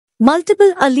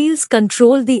Multiple alleles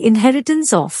control the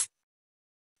inheritance of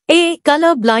A.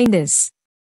 Color blindness,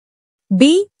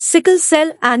 B. Sickle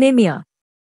cell anemia,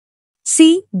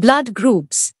 C. Blood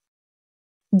groups,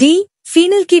 D.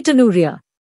 Phenylketonuria.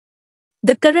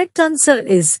 The correct answer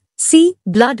is C.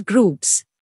 Blood groups.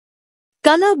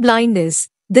 Color blindness.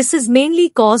 This is mainly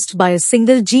caused by a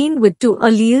single gene with two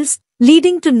alleles,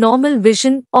 leading to normal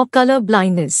vision or color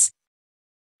blindness.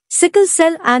 Sickle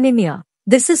cell anemia.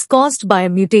 This is caused by a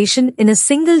mutation in a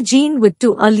single gene with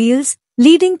two alleles,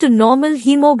 leading to normal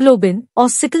hemoglobin or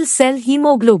sickle cell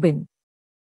hemoglobin.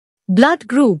 Blood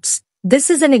groups. This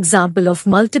is an example of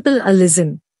multiple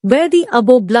allelism, where the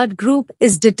above blood group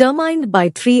is determined by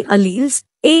three alleles,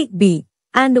 A, B,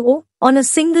 and O, on a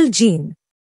single gene.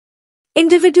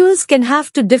 Individuals can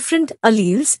have two different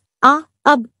alleles, A,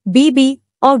 AB, BB,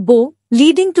 or BO,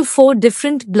 leading to four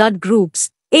different blood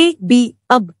groups, A, B,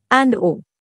 AB, and O.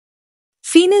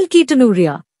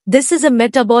 Phenylketonuria. This is a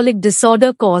metabolic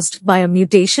disorder caused by a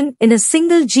mutation in a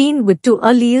single gene with two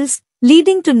alleles,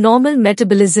 leading to normal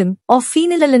metabolism or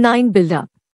phenylalanine buildup.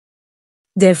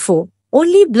 Therefore,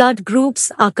 only blood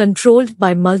groups are controlled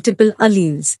by multiple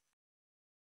alleles.